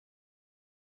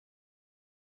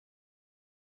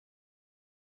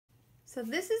So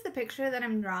this is the picture that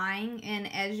I'm drawing, and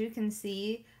as you can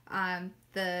see,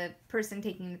 the person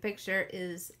taking the picture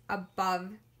is above,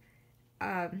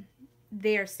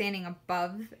 they are standing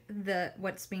above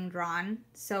what's being drawn,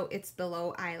 so it's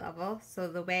below eye level. So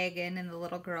the wagon and the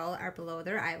little girl are below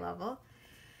their eye level.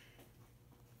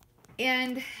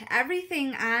 And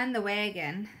everything on the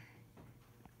wagon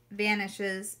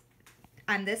vanishes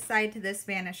on this side to this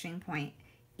vanishing point,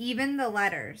 even the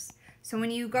letters. So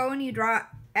when you go and you draw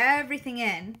everything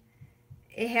in,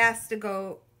 it has to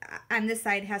go, on this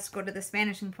side, it has to go to this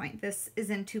vanishing point. This is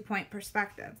in 2-point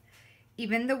perspective.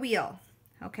 Even the wheel,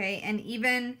 okay? And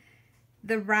even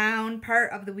the round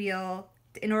part of the wheel,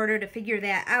 in order to figure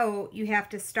that out, you have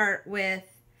to start with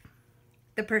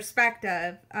the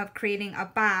perspective of creating a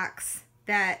box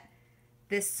that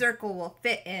this circle will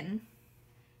fit in.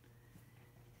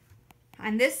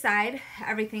 On this side,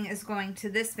 everything is going to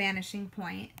this vanishing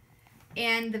point,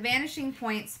 and the vanishing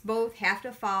points both have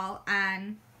to fall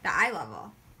on the eye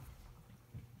level.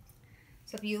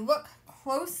 So if you look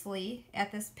closely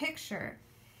at this picture,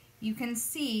 you can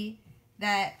see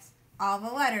that all the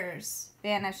letters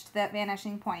vanish to that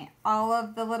vanishing point. All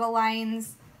of the little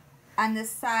lines on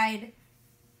this side,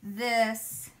 the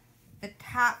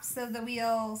tops of the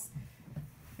wheels,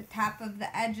 the top of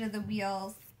the edge of the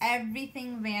wheels,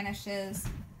 everything vanishes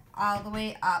all the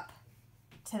way up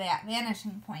to that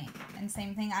vanishing point. And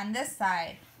same thing on this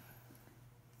side.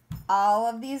 All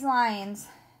of these lines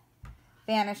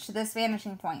vanish to this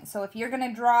vanishing point. So if you're going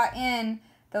to draw in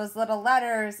those little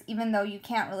letters, even though you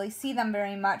can't really see them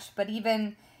very much, but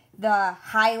even the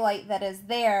highlight that is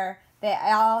there, that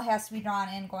all has to be drawn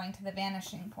in going to the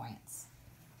vanishing points.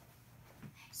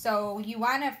 So you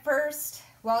want to first,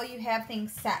 while you have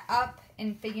things set up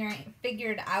and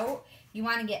figured out, you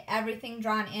want to get everything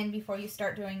drawn in before you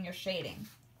start doing your shading,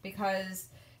 because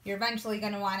you're eventually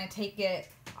going to want to take it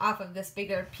off of this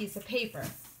bigger piece of paper.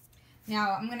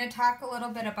 Now I'm going to talk a little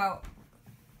bit about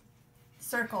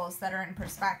circles that are in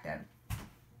perspective.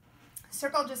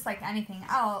 Circle, just like anything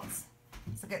else,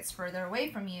 as it gets further away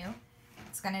from you,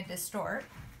 it's going to distort.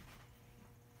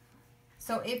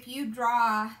 So if you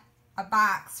draw a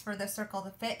box for the circle to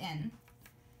fit in,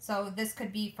 so this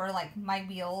could be for like my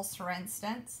wheels, for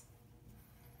instance,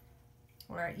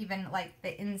 or even like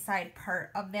the inside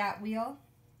part of that wheel,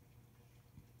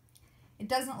 it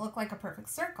doesn't look like a perfect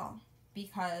circle,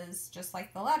 because just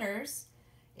like the letters,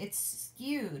 it's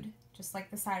skewed, just like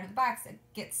the side of the box. It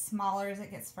gets smaller as it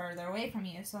gets further away from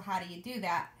you. So how do you do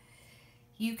that?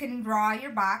 You can draw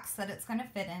your box that it's going to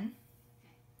fit in,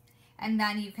 and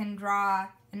then you can draw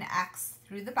an X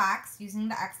through the box using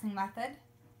the Xing method.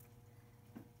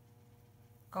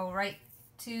 Go right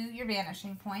to your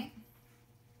vanishing point.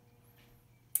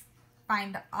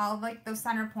 Find all like those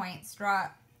center points. Draw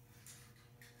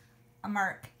a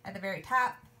mark at the very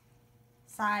top,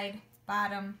 side,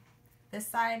 bottom, this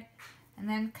side, and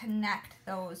then connect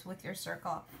those with your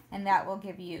circle, and that will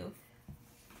give you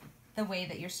the way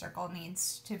that your circle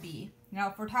needs to be. Now,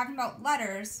 if we're talking about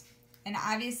letters, and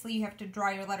obviously you have to draw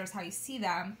your letters how you see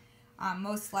them,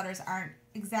 most letters aren't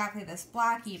exactly this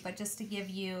blocky, but just to give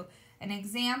you an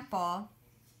example,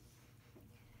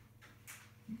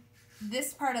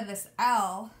 this part of this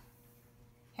L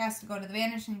has to go to the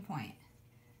vanishing point.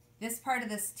 This part of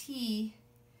this T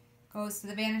goes to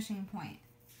the vanishing point.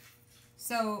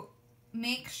 So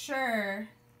make sure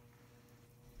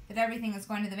that everything is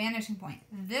going to the vanishing point.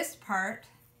 This part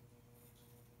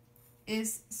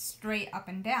is straight up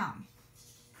and down.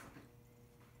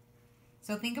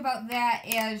 So think about that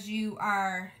as you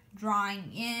are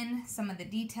drawing in some of the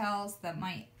details that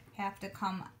might have to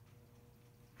come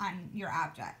on your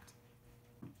object.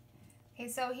 Okay,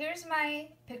 so here's my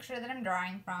picture that I'm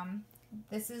drawing from.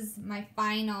 This is my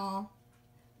final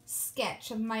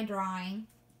sketch of my drawing.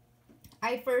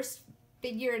 I first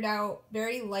figured out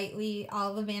very lightly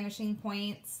all the vanishing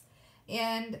points,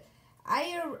 and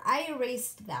I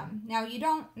erased them. Now, you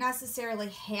don't necessarily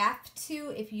have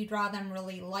to if you draw them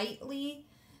really lightly,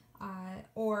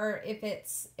 or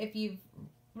if you've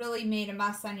really made a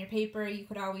mess on your paper, you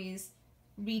could always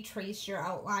retrace your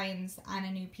outlines on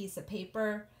a new piece of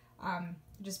paper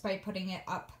just by putting it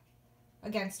up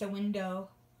against a window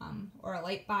or a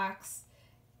light box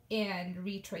and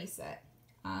retrace it.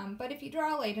 But if you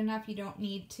draw light enough, you don't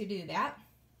need to do that.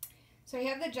 So I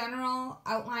have the general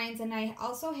outlines, and I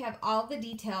also have all the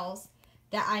details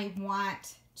that I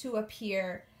want to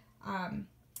appear on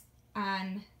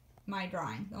my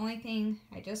drawing. The only thing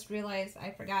I just realized,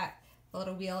 I forgot the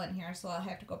little wheel in here, so I'll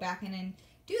have to go back in and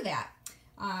do that.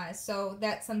 So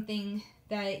that's something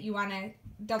that you want to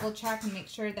double check and make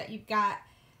sure that you've got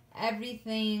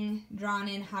everything drawn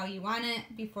in how you want it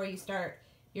before you start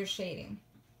your shading.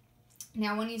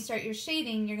 Now when you start your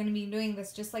shading, you're going to be doing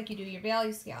this just like you do your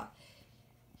value scale.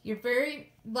 Your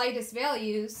very lightest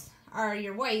values are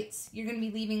your whites. You're going to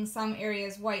be leaving some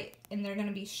areas white, and they're going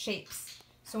to be shapes.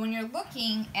 So when you're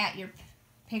looking at your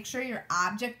picture, your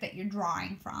object that you're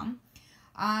drawing from,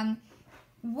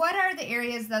 what are the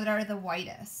areas that are the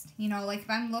whitest? You know, like if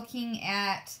I'm looking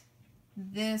at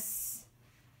this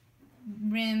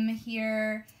rim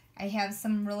here, I have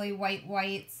some really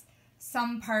whites.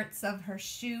 Some parts of her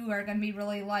shoe are going to be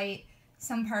really light.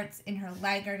 Some parts in her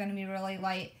leg are going to be really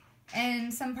light.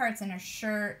 And some parts in her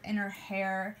shirt and her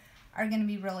hair are going to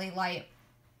be really light.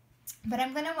 But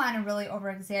I'm going to want to really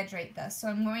over-exaggerate this. So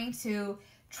I'm going to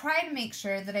try to make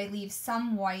sure that I leave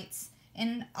some whites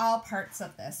in all parts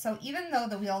of this. So even though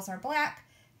the wheels are black,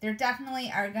 there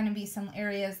definitely are going to be some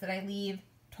areas that I leave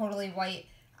totally white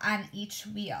on each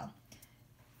wheel.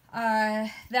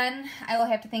 Then I will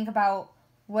have to think about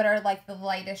what are like the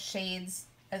lightest shades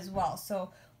as well.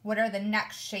 So what are the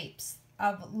next shapes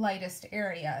of lightest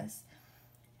areas?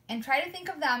 And try to think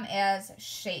of them as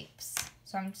shapes.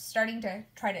 So I'm starting to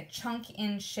try to chunk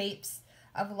in shapes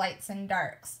of lights and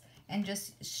darks and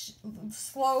just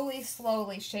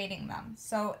slowly shading them.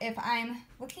 So if I'm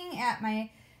looking at my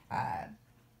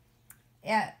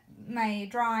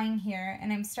drawing here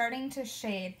and I'm starting to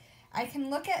shade, I can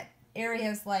look at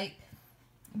areas like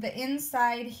the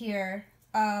inside here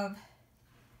of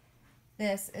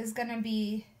this is going to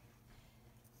be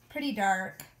pretty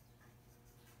dark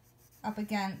up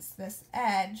against this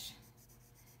edge.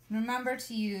 Remember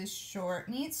to use short,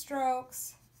 neat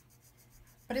strokes,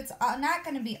 but it's not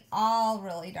going to be all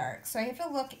really dark. So I have to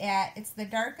look at, it's the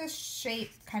darkest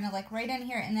shape kind of like right in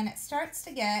here, and then it starts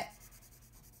to get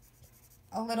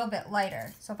a little bit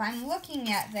lighter. So if I'm looking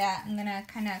at that, I'm going to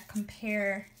kind of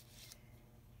compare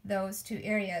those two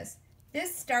areas.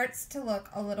 This starts to look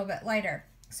a little bit lighter.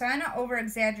 So I'm going to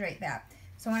over-exaggerate that.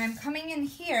 So when I'm coming in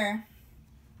here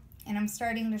and I'm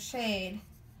starting to shade,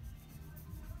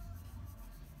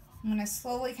 I'm going to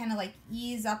slowly kind of like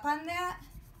ease up on that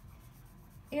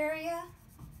area.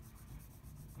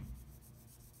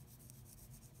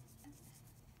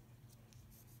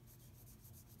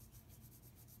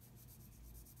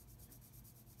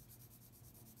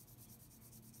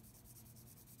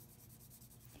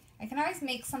 I can always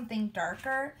make something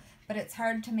darker, but it's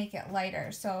hard to make it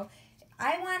lighter. So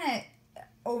I want to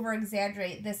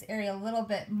over-exaggerate this area a little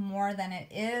bit more than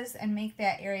it is and make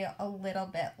that area a little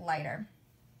bit lighter.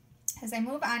 As I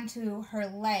move on to her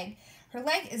leg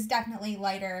is definitely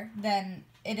lighter than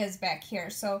it is back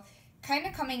here. So kind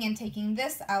of coming and taking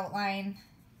this outline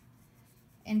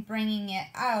and bringing it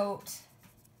out,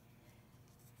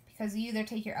 because you either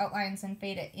take your outlines and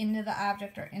fade it into the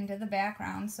object or into the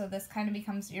background. So this kind of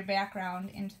becomes your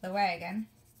background into the wagon.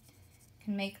 You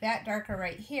can make that darker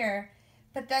right here.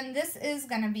 But then this is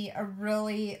going to be a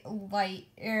really light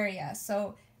area.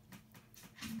 So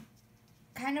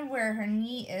kind of where her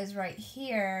knee is right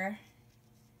here,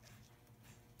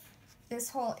 this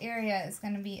whole area is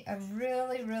going to be a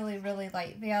really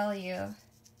light value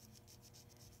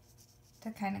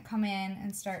to kind of come in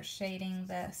and start shading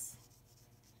this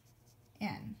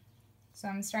in. So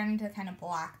I'm starting to kind of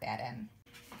block that in.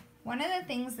 One of the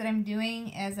things that I'm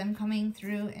doing as I'm coming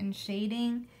through and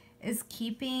shading is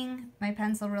keeping my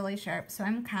pencil really sharp. So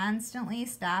I'm constantly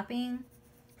stopping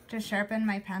to sharpen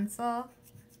my pencil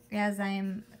as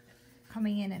I'm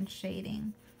coming in and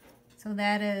shading. So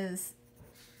that is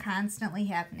constantly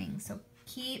happening. So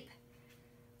keep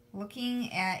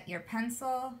looking at your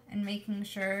pencil and making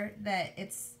sure that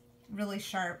it's really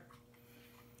sharp.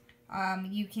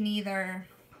 You can either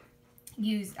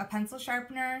use a pencil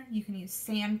sharpener, you can use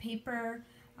sandpaper,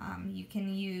 you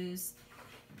can use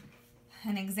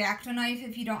an X-Acto knife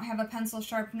if you don't have a pencil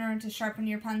sharpener to sharpen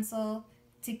your pencil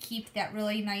to keep that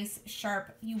really nice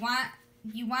sharp. You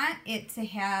want it to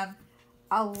have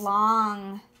a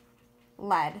long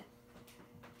lead.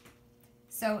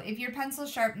 So if your pencil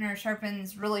sharpener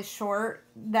sharpens really short,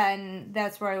 then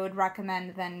that's where I would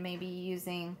recommend then maybe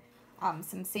using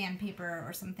some sandpaper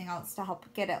or something else to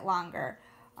help get it longer.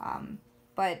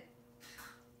 But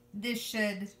this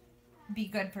should be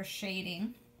good for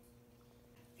shading.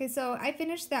 Okay, so I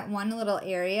finished that one little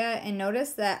area and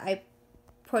notice that I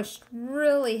pushed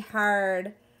really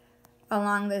hard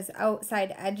along those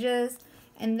outside edges,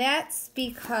 and that's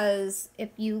because if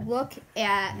you look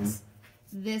at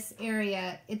this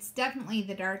area, it's definitely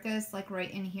the darkest, like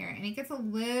right in here, and it gets a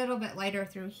little bit lighter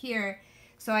through here.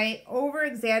 So I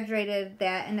over-exaggerated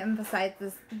that and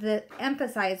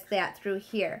emphasized that through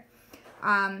here.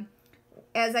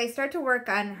 as I start to work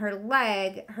on her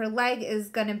leg is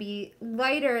going to be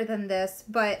lighter than this,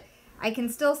 but I can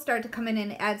still start to come in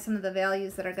and add some of the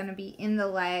values that are going to be in the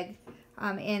leg,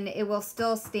 and it will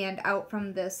still stand out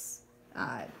from this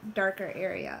darker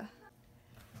area.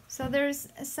 So there's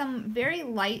some very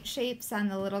light shapes on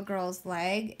the little girl's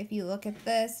leg. If you look at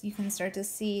this, you can start to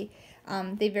see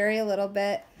they vary a little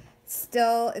bit.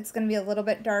 Still, it's going to be a little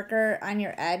bit darker on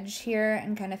your edge here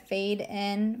and kind of fade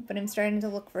in, but I'm starting to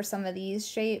look for some of these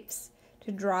shapes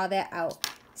to draw that out.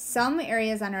 Some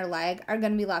areas on her leg are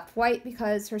going to be left white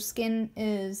because her skin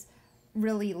is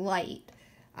really light,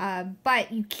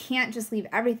 but you can't just leave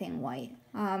everything white.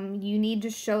 You need to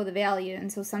show the value, and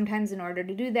so sometimes in order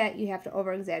to do that, you have to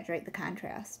over-exaggerate the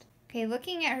contrast. Okay,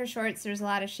 looking at her shorts, there's a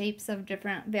lot of shapes of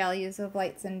different values of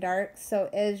lights and darks, so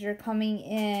as you're coming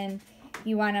in,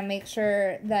 you want to make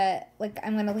sure that, like,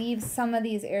 I'm going to leave some of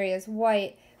these areas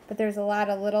white, but there's a lot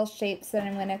of little shapes that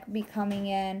I'm going to be coming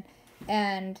in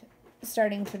and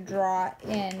starting to draw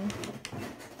in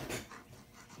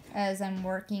as I'm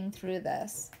working through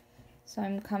this. So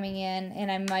I'm coming in and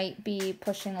I might be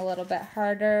pushing a little bit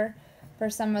harder for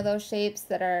some of those shapes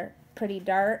that are pretty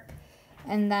dark,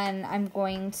 and then I'm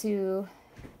going to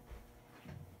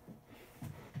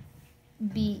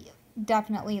be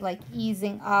definitely like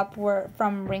easing up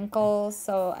from wrinkles,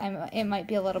 so it might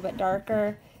be a little bit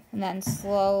darker, and then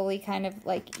slowly kind of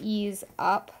like ease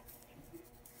up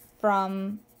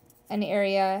from an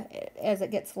area as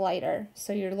it gets lighter.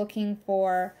 So you're looking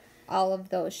for all of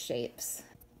those shapes.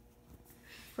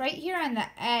 Right here on the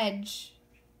edge,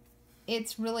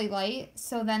 it's really light,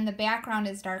 so then the background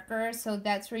is darker, so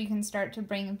that's where you can start to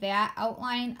bring that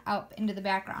outline up into the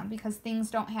background because things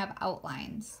don't have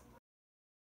outlines.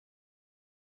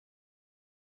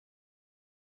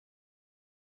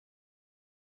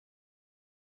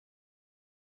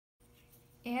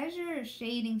 As you're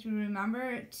shading through,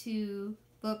 remember to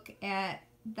look at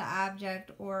the object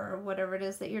or whatever it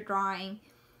is that you're drawing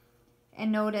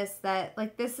and notice that,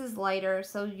 like, this is lighter,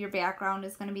 so your background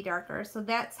is going to be darker. So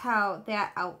that's how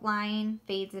that outline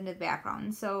fades into the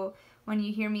background. So when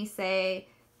you hear me say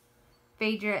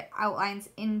fade your outlines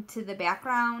into the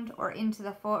background or into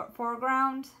the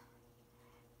foreground,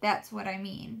 that's what I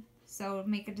mean. So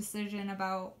make a decision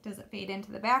about, does it fade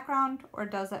into the background or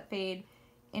does it fade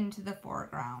into the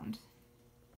foreground?